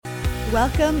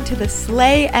Welcome to the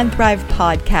Slay and Thrive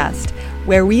podcast,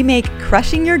 where we make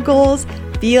crushing your goals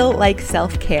feel like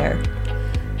self-care.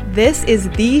 This is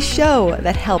the show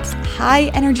that helps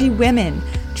high-energy women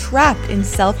trapped in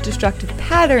self-destructive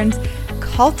patterns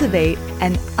cultivate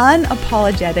an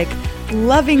unapologetic,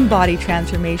 loving body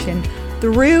transformation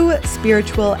through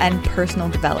spiritual and personal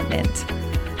development.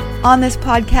 On this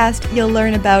podcast, you'll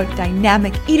learn about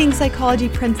dynamic eating psychology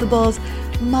principles,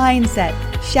 mindset,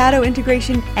 shadow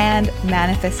integration, and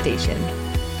manifestation.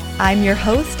 I'm your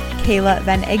host, Kayla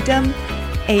Van Egdom,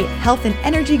 a health and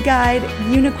energy guide,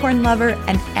 unicorn lover,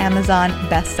 and Amazon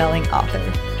best-selling author.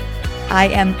 I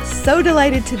am so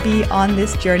delighted to be on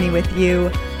this journey with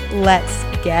you. Let's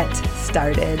get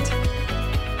started.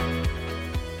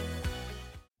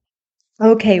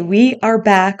 Okay, we are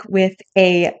back with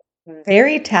a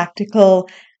very tactical,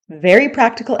 very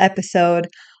practical episode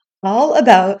all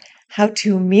about how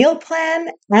to meal plan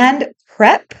and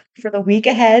prep for the week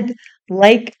ahead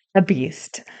like a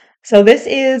beast. So this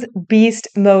is beast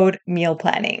mode meal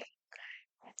planning.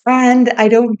 And I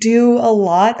don't do a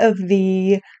lot of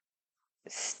the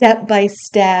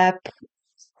step-by-step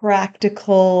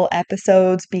practical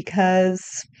episodes because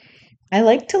I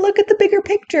like to look at the bigger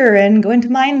picture and go into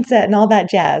mindset and all that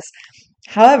jazz.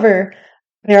 However,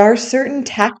 there are certain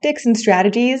tactics and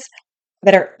strategies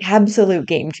that are absolute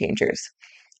game changers.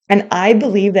 And I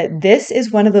believe that this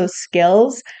is one of those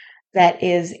skills that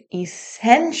is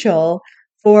essential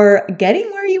for getting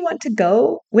where you want to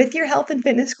go with your health and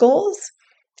fitness goals,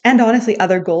 and honestly,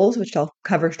 other goals, which I'll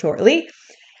cover shortly.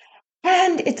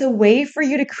 And it's a way for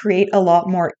you to create a lot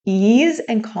more ease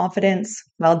and confidence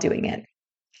while doing it.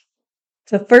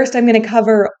 So first, I'm going to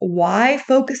cover why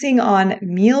focusing on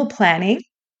meal planning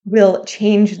will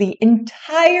change the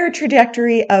entire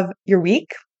trajectory of your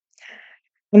week.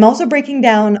 I'm also breaking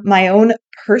down my own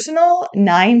personal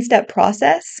 9-step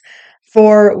process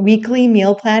for weekly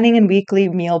meal planning and weekly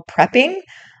meal prepping.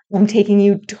 I'm taking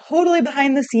you totally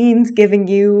behind the scenes, giving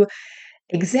you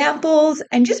examples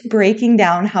and just breaking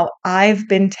down how I've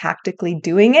been tactically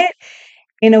doing it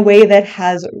in a way that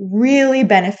has really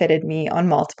benefited me on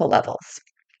multiple levels.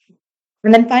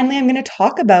 And then finally, I'm going to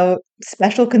talk about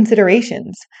special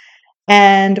considerations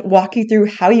and walk you through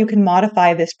how you can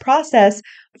modify this process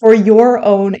for your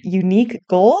own unique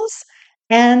goals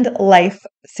and life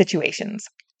situations.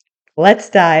 Let's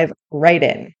dive right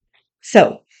in.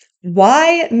 So,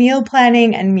 why meal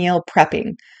planning and meal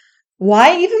prepping?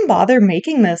 Why even bother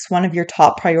making this one of your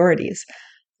top priorities,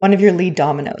 one of your lead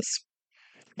dominoes?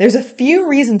 There's a few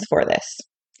reasons for this.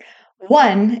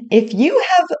 One, if you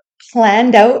have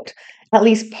planned out at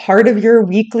least part of your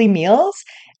weekly meals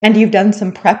and you've done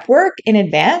some prep work in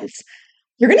advance,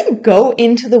 you're going to go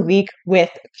into the week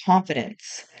with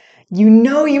confidence. You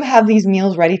know you have these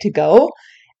meals ready to go,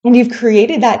 and you've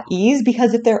created that ease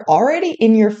because if they're already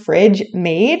in your fridge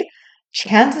made,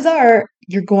 chances are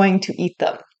you're going to eat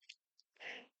them.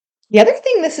 The other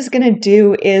thing this is going to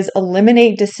do is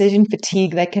eliminate decision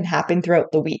fatigue that can happen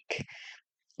throughout the week.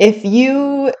 If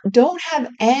you don't have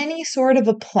any sort of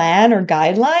a plan or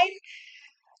guideline,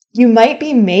 you might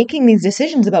be making these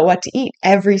decisions about what to eat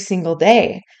every single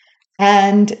day.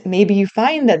 And maybe you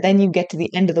find that then you get to the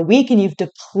end of the week and you've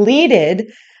depleted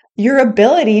your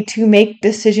ability to make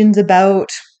decisions about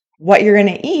what you're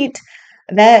going to eat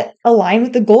that align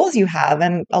with the goals you have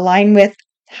and align with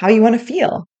how you want to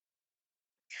feel.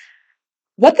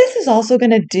 What this is also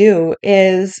going to do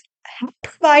is help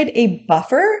provide a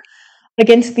buffer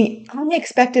against the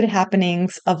unexpected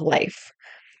happenings of life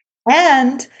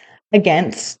and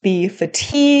against the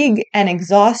fatigue and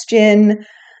exhaustion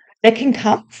that can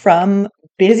come from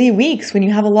busy weeks when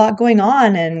you have a lot going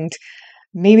on and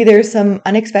maybe there's some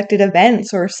unexpected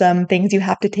events or some things you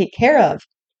have to take care of.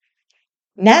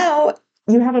 Now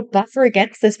you have a buffer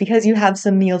against this because you have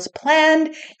some meals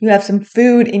planned, you have some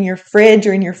food in your fridge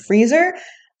or in your freezer.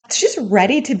 It's just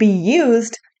ready to be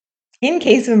used in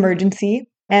case of emergency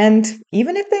and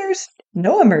even if there's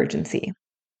no emergency.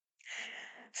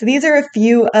 So these are a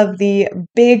few of the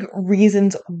big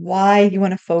reasons why you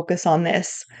want to focus on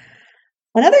this.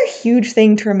 Another huge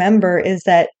thing to remember is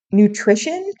that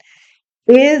nutrition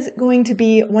is going to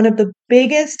be one of the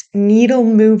biggest needle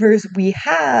movers we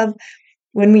have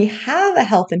when we have a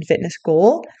health and fitness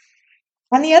goal.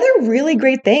 And the other really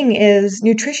great thing is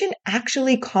nutrition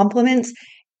actually complements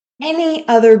any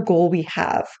other goal we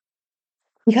have.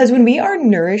 Because when we are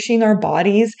nourishing our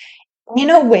bodies in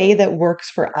a way that works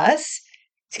for us,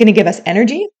 it's going to give us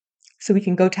energy so we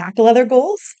can go tackle other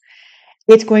goals.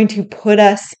 It's going to put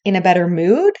us in a better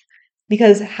mood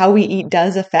because how we eat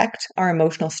does affect our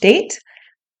emotional state.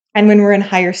 And when we're in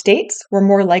higher states, we're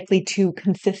more likely to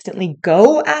consistently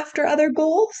go after other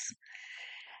goals.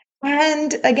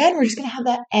 And again, we're just going to have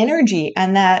that energy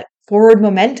and that forward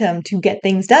momentum to get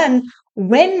things done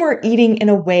when we're eating in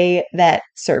a way that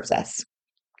serves us.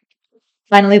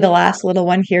 Finally, the last little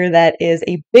one here that is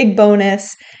a big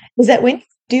bonus is that when you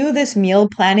do this meal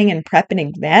planning and prep in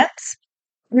advance,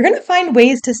 you're going to find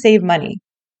ways to save money.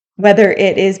 Whether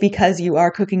it is because you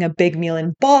are cooking a big meal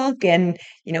in bulk and,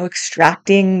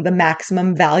 extracting the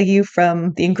maximum value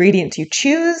from the ingredients you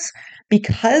choose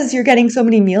because you're getting so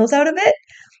many meals out of it.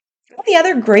 The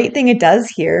other great thing it does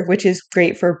here, which is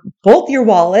great for both your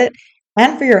wallet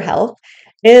and for your health,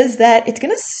 is that it's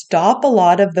going to stop a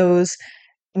lot of those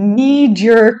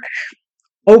knee-jerk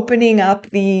opening up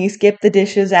the Skip the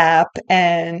Dishes app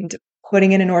and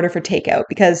putting in an order for takeout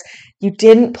because you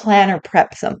didn't plan or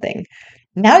prep something.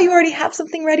 Now you already have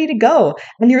something ready to go,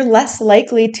 and you're less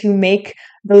likely to make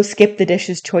those skip the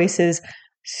dishes choices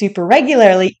super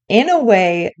regularly in a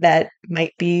way that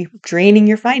might be draining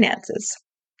your finances.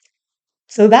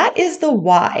 So that is the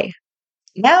why.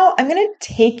 Now I'm going to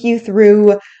take you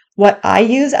through what I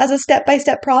use as a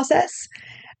step-by-step process.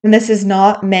 And this is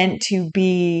not meant to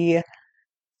be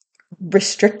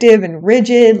restrictive and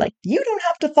rigid. Like, you don't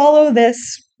have to follow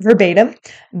this verbatim.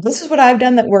 This is what I've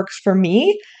done that works for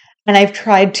me. And I've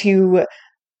tried to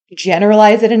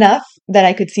generalize it enough that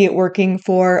I could see it working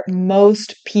for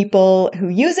most people who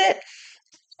use it.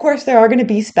 Of course, there are going to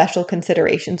be special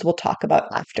considerations we'll talk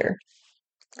about after.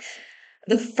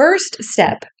 The first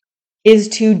step is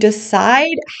to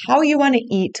decide how you want to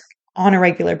eat on a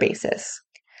regular basis.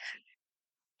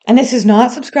 And this is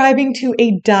not subscribing to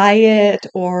a diet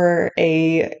or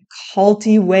a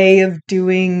culty way of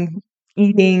doing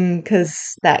eating, because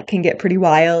that can get pretty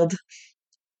wild.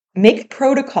 Make a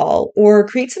protocol or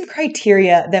create some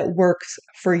criteria that works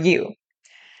for you.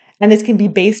 And this can be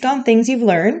based on things you've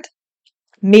learned.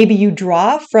 Maybe you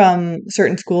draw from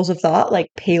certain schools of thought like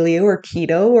paleo or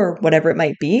keto or whatever it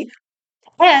might be,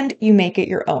 and you make it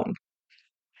your own.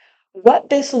 What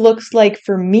this looks like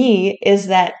for me is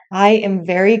that I am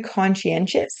very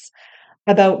conscientious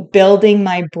about building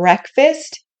my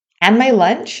breakfast and my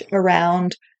lunch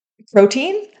around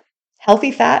protein,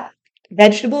 healthy fat,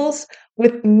 vegetables,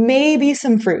 with maybe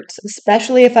some fruits,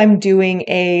 especially if I'm doing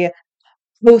a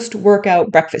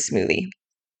post-workout breakfast smoothie.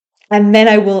 And then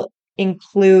I will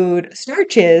include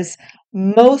starches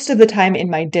most of the time in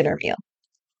my dinner meal.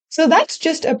 So that's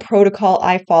just a protocol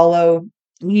I follow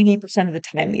 80% of the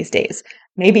time these days,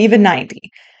 maybe even 90.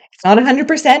 It's not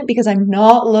 100% because I'm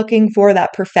not looking for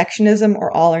that perfectionism or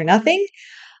all or nothing.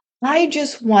 I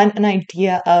just want an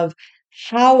idea of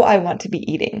how I want to be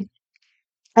eating.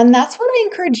 And that's what I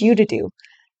encourage you to do.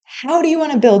 How do you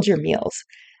want to build your meals?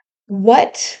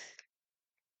 What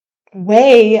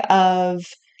way of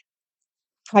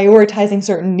prioritizing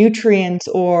certain nutrients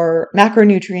or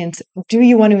macronutrients do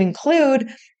you want to include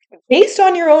based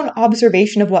on your own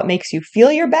observation of what makes you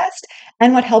feel your best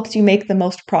and what helps you make the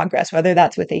most progress, whether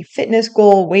that's with a fitness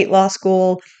goal, weight loss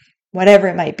goal, whatever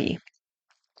it might be.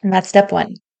 And that's step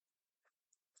one.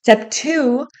 Step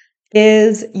two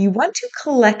is you want to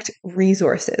collect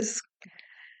resources.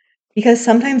 Because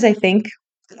sometimes I think,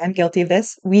 I'm guilty of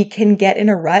this, we can get in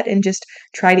a rut and just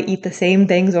try to eat the same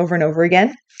things over and over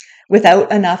again without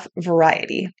enough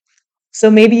variety. So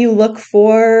maybe you look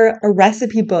for a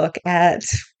recipe book at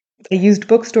a used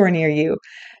bookstore near you.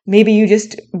 Maybe you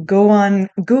just go on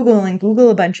Google and Google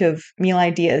a bunch of meal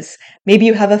ideas. Maybe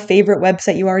you have a favorite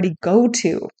website you already go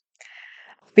to.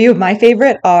 A few of my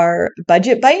favorite are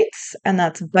Budget Bites, and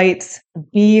that's Bites,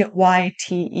 BYTES.com,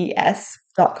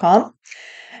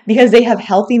 because they have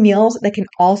healthy meals that can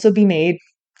also be made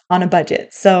on a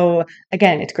budget. So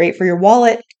again, it's great for your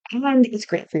wallet and it's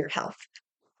great for your health.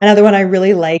 Another one I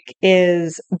really like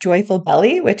is Joyful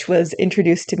Belly, which was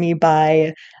introduced to me by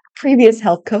a previous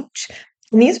health coach.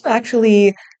 And these were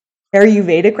actually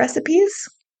Ayurvedic recipes.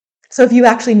 So if you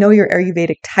actually know your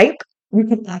Ayurvedic type, you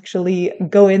can actually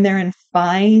go in there and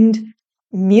find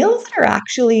meals that are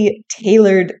actually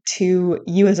tailored to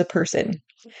you as a person.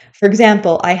 For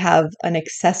example, I have an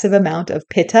excessive amount of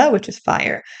pitta, which is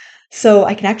fire. So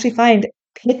I can actually find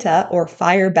pitta or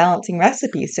fire balancing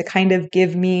recipes to kind of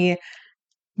give me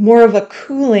more of a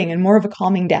cooling and more of a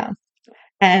calming down.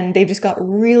 And they've just got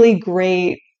really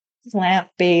great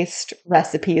plant-based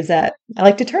recipes that I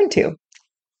like to turn to.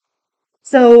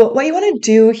 So what you want to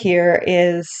do here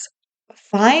is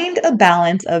find a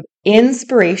balance of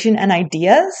inspiration and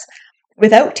ideas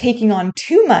without taking on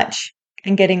too much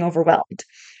and getting overwhelmed.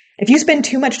 If you spend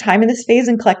too much time in this phase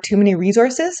and collect too many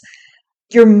resources,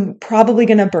 you're probably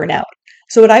going to burn out.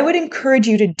 So what I would encourage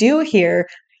you to do here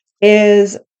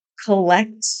is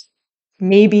collect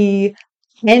maybe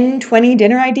 10, 20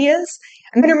 dinner ideas.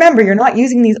 And then remember, you're not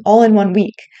using these all in one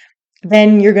week.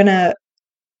 Then you're going to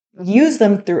use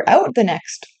them throughout the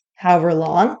next however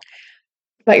long,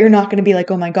 but you're not going to be like,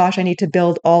 oh my gosh, I need to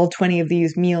build all 20 of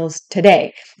these meals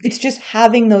today. It's just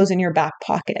having those in your back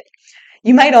pocket.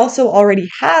 You might also already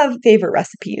have favorite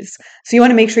recipes, so you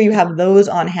want to make sure you have those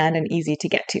on hand and easy to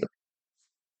get to.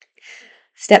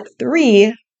 Step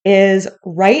 3 is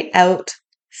write out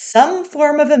some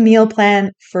form of a meal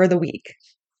plan for the week.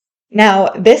 Now,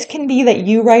 this can be that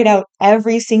you write out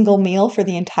every single meal for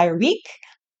the entire week.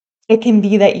 It can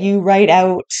be that you write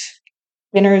out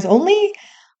dinners only,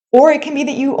 or it can be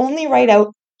that you only write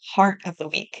out part of the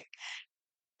week.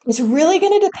 It's really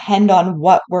going to depend on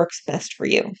what works best for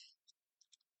you.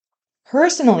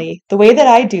 Personally, the way that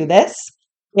I do this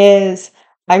is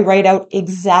I write out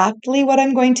exactly what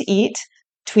I'm going to eat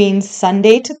between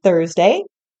Sunday to Thursday,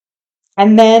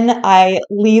 and then I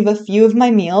leave a few of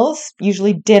my meals,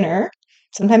 usually dinner,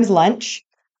 sometimes lunch,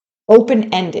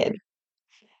 open-ended.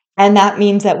 And that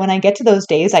means that when I get to those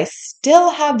days, I still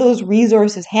have those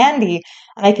resources handy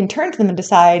and I can turn to them and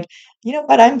decide, you know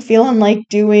what, I'm feeling like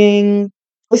doing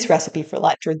this recipe for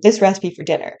lunch or this recipe for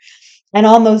dinner. And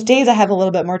on those days, I have a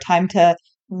little bit more time to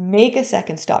make a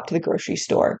second stop to the grocery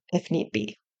store if need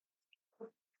be.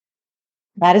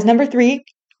 That is number 3.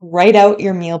 Write out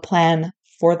your meal plan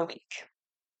for the week.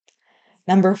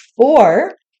 Number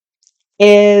 4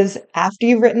 is after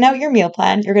you've written out your meal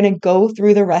plan, you're going to go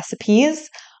through the recipes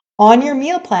on your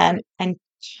meal plan and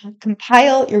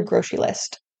compile your grocery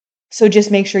list. So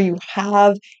just make sure you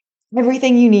have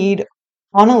everything you need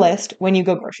on a list when you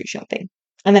go grocery shopping.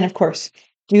 And then, of course,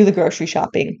 do the grocery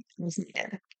shopping as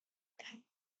needed.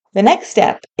 The next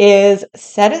step is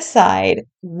set aside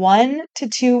 1 to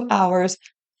 2 hours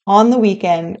on the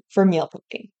weekend for meal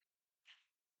prepping.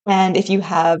 And if you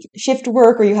have shift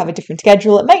work or you have a different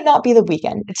schedule, it might not be the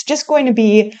weekend. It's just going to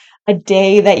be a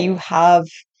day that you have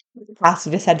the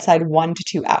capacity to set aside 1 to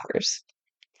 2 hours.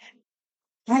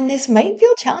 And this might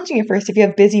feel challenging at first if you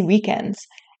have busy weekends.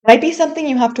 It might be something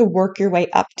you have to work your way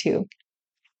up to.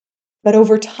 But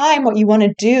over time, what you want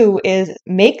to do is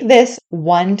make this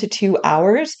 1 to 2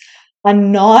 hours a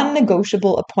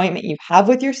non-negotiable appointment you have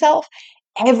with yourself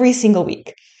every single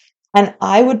week. And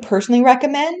I would personally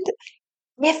recommend,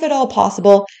 if at all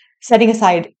possible, setting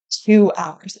aside 2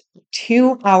 hours, a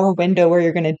 2-hour window where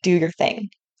you're going to do your thing.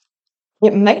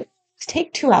 It might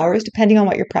take 2 hours depending on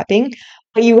what you're prepping,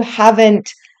 but you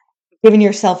haven't given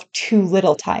yourself too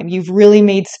little time. You've really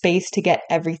made space to get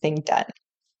everything done.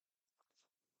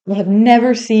 I have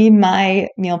never seen my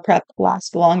meal prep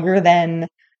last longer than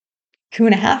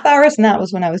 2.5 hours, and that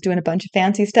was when I was doing a bunch of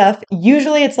fancy stuff.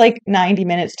 Usually it's like 90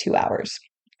 minutes, 2 hours.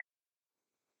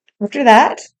 After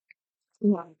that,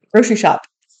 grocery shop.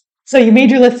 So you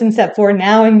made your list in step 4.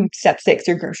 Now in step 6,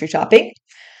 you're grocery shopping.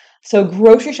 So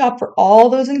grocery shop for all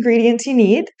those ingredients you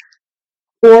need,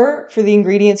 or for the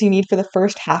ingredients you need for the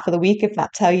first half of the week, if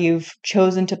that's how you've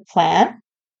chosen to plan.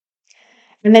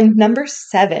 And then number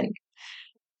 7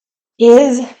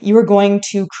 is you are going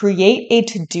to create a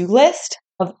to-do list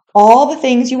of all the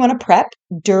things you want to prep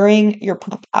during your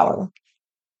prep hour.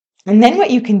 And then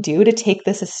what you can do to take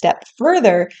this a step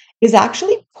further is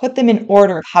actually put them in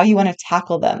order of how you want to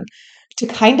tackle them to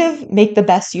kind of make the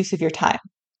best use of your time.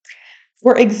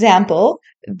 For example,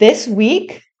 this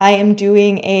week I am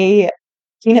doing a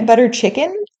peanut butter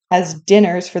chicken as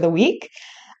dinners for the week.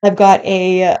 I've got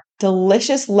a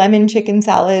delicious lemon chicken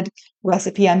salad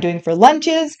recipe I'm doing for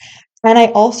lunches. And I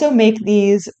also make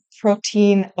these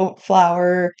protein oat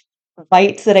flour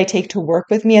bites that I take to work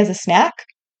with me as a snack.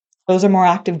 Those are more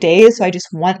active days, so I just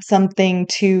want something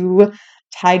to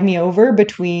tide me over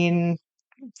between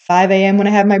 5 a.m. when I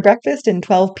have my breakfast and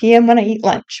 12 p.m. when I eat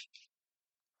lunch.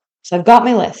 So I've got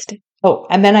my list. Oh,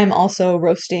 and then I'm also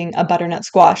roasting a butternut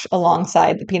squash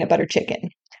alongside the peanut butter chicken.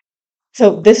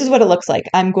 So this is what it looks like.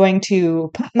 I'm going to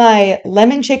put my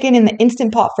lemon chicken in the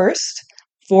Instant Pot first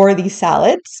for these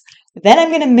salads. Then I'm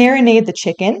going to marinate the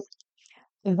chicken.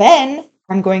 Then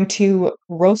I'm going to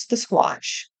roast the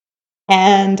squash.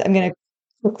 And I'm going to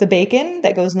cook the bacon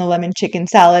that goes in the lemon chicken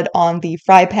salad on the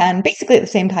fry pan, basically at the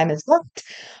same time as that.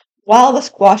 While the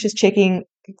squash is cooking,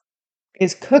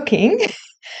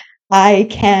 I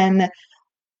can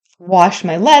wash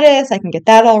my lettuce. I can get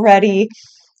that all ready.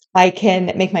 I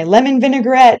can make my lemon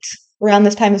vinaigrette around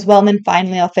this time as well. And then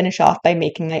finally, I'll finish off by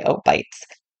making my oat bites.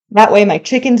 That way, my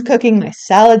chicken's cooking, my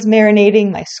salad's marinating,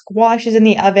 my squash is in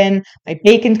the oven, my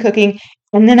bacon's cooking,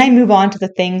 and then I move on to the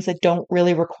things that don't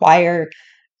really require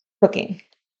cooking.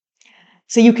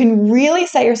 So you can really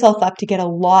set yourself up to get a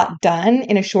lot done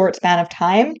in a short span of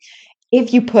time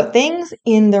if you put things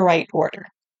in the right order.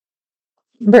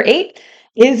 Number 8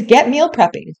 is get meal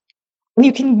prepping.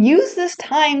 You can use this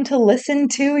time to listen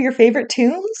to your favorite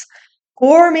tunes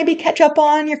or maybe catch up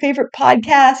on your favorite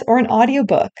podcast or an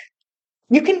audiobook.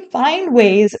 You can find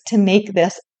ways to make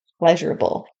this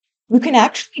pleasurable. You can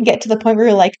actually get to the point where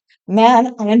you're like,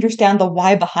 man, I understand the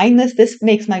why behind this. This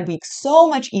makes my week so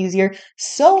much easier,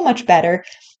 so much better.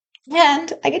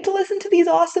 And I get to listen to these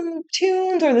awesome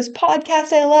tunes or this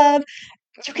podcast I love.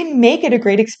 You can make it a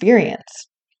great experience.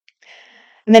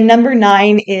 And then number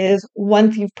 9 is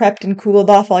once you've prepped and cooled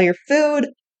off all your food,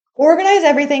 organize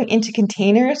everything into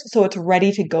containers so it's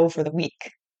ready to go for the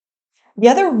week. The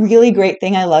other really great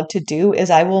thing I love to do is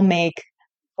I will make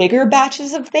bigger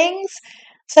batches of things,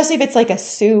 especially if it's like a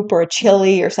soup or a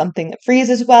chili or something that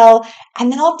freezes well.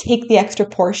 And then I'll take the extra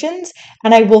portions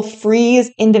and I will freeze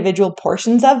individual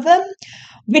portions of them,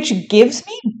 which gives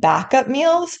me backup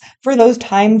meals for those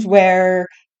times where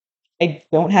I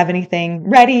don't have anything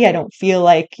ready. I don't feel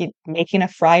like making a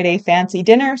Friday fancy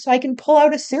dinner, so I can pull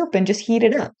out a soup and just heat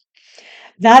it up.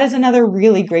 That is another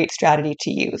really great strategy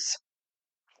to use.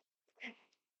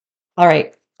 All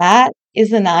right, that is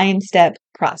the 9-step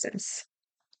process.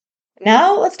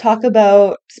 Now let's talk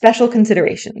about special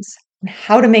considerations and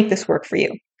how to make this work for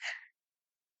you.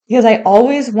 Because I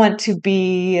always want to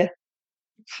be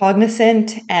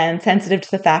cognizant and sensitive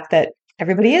to the fact that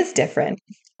everybody is different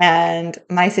and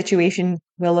my situation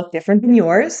will look different than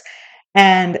yours.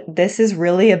 And this is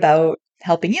really about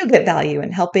helping you get value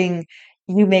and helping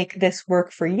you make this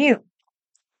work for you.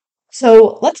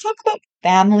 So let's talk about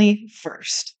family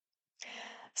first.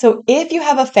 So if you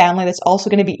have a family that's also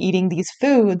going to be eating these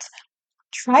foods,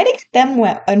 try to get them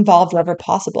involved wherever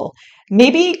possible.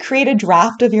 Maybe create a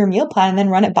draft of your meal plan and then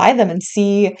run it by them and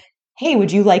see, hey,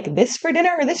 would you like this for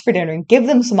dinner or this for dinner? And give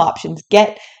them some options.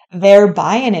 Get their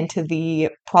buy-in into the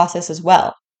process as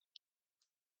well.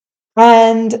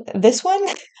 And this one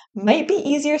might be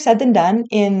easier said than done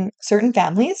in certain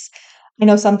families. I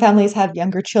know some families have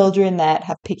younger children that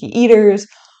have picky eaters,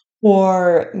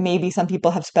 or maybe some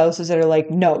people have spouses that are like,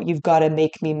 no, you've got to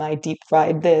make me my deep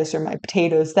fried this or my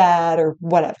potatoes that or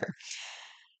whatever.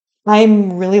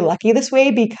 I'm really lucky this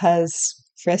way because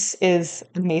Chris is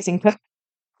an amazing cook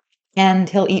and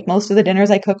he'll eat most of the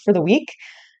dinners I cook for the week.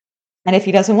 And if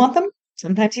he doesn't want them,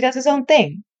 sometimes he does his own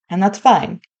thing, and that's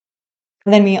fine.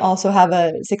 And then we also have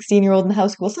a 16-year-old in the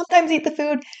house who will sometimes eat the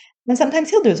food and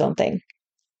sometimes he'll do his own thing.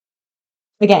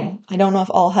 Again, I don't know if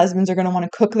all husbands are going to want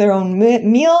to cook their own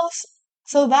meals.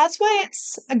 So that's why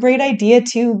it's a great idea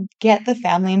to get the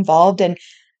family involved and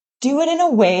do it in a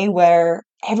way where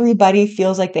everybody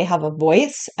feels like they have a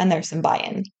voice and there's some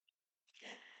buy-in.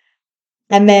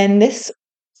 And then this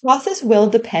process will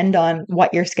depend on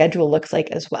what your schedule looks like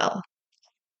as well.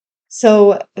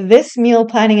 So this meal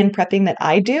planning and prepping that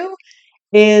I do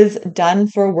is done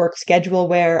for a work schedule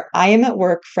where I am at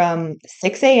work from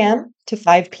 6 a.m. to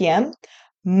 5 p.m.,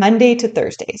 Monday to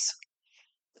Thursdays.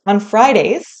 On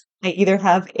Fridays, I either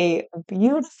have a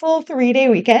beautiful 3-day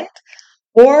weekend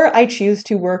or I choose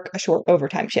to work a short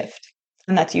overtime shift,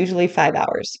 and that's usually 5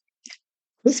 hours.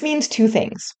 This means two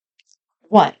things.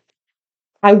 One,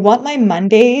 I want my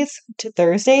Mondays to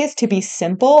Thursdays to be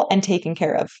simple and taken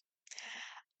care of.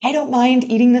 I don't mind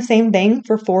eating the same thing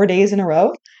for 4 days in a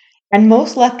row, and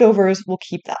most leftovers will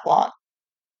keep that long.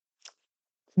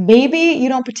 Maybe you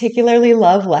don't particularly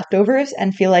love leftovers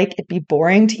and feel like it'd be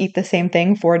boring to eat the same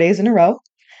thing 4 days in a row.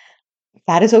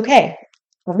 That is okay.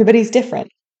 Everybody's different.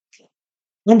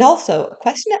 And also, a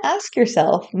question to ask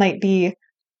yourself might be,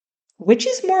 which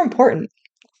is more important?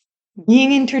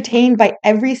 Being entertained by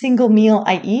every single meal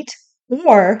I eat,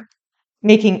 or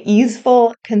making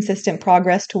easeful, consistent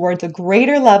progress towards a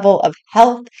greater level of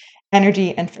health,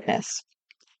 energy, and fitness?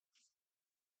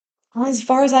 As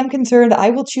far as I'm concerned,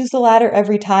 I will choose the latter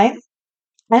every time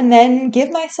and then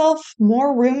give myself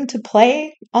more room to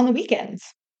play on the weekends.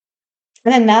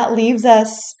 And then that leaves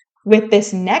us with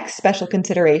this next special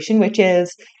consideration, which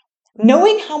is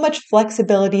knowing how much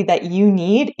flexibility that you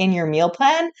need in your meal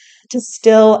plan to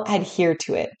still adhere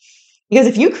to it. Because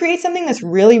if you create something that's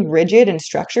really rigid and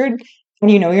structured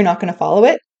and you know you're not going to follow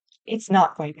it, it's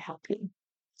not going to help you.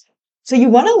 So you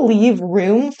want to leave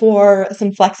room for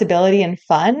some flexibility and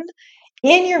fun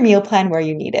in your meal plan where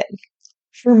you need it.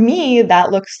 For me,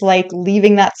 that looks like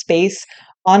leaving that space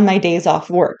on my days off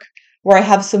work where I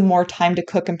have some more time to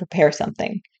cook and prepare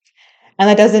something. And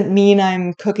that doesn't mean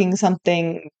I'm cooking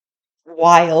something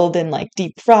wild and like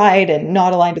deep fried and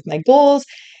not aligned with my goals.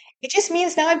 It just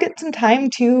means now I've got some time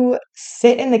to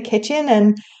sit in the kitchen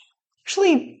and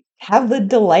actually have the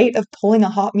delight of pulling a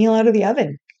hot meal out of the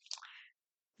oven.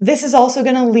 This is also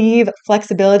going to leave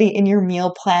flexibility in your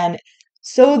meal plan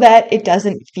so that it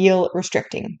doesn't feel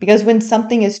restricting. Because when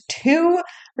something is too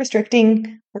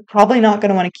restricting, we're probably not going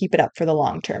to want to keep it up for the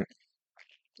long term.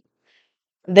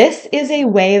 This is a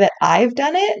way that I've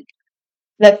done it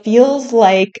that feels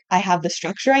like I have the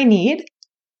structure I need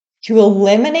to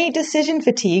eliminate decision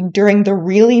fatigue during the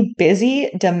really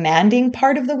busy, demanding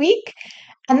part of the week.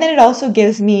 And then it also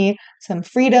gives me some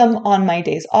freedom on my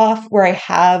days off where I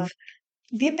have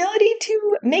the ability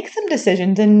to make some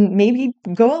decisions and maybe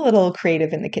go a little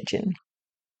creative in the kitchen.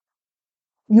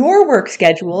 Your work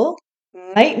schedule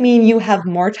might mean you have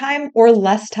more time or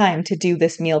less time to do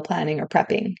this meal planning or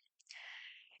prepping.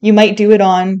 You might do it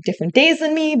on different days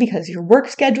than me because your work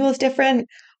schedule is different,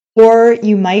 or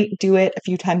you might do it a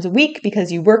few times a week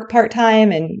because you work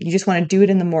part-time and you just want to do it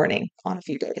in the morning on a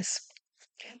few days.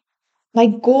 My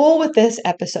goal with this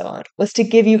episode was to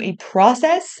give you a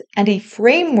process and a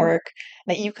framework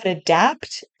that you could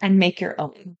adapt and make your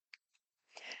own.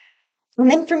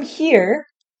 And then from here,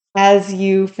 as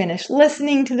you finish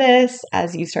listening to this,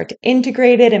 as you start to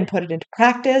integrate it and put it into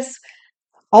practice,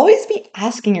 always be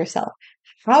asking yourself,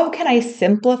 how can I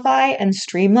simplify and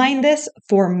streamline this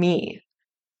for me?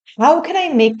 How can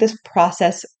I make this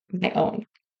process my own?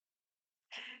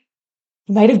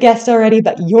 You might have guessed already,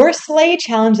 but your Slay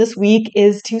challenge this week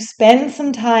is to spend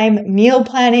some time meal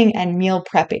planning and meal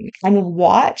prepping and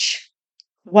watch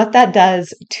what that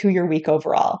does to your week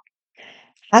overall.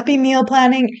 Happy meal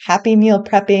planning, happy meal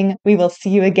prepping. We will see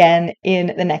you again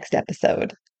in the next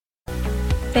episode.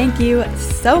 Thank you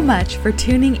so much for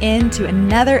tuning in to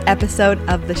another episode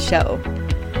of the show.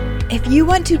 If you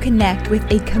want to connect with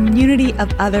a community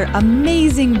of other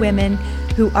amazing women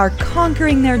who are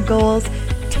conquering their goals,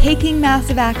 taking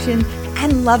massive action,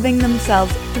 and loving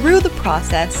themselves through the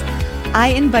process,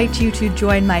 I invite you to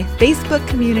join my Facebook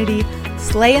community,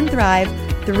 Slay and Thrive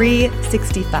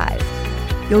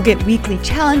 365. You'll get weekly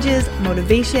challenges,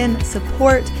 motivation,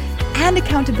 support, and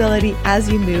accountability as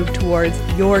you move towards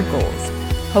your goals.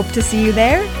 Hope to see you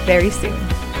there very soon.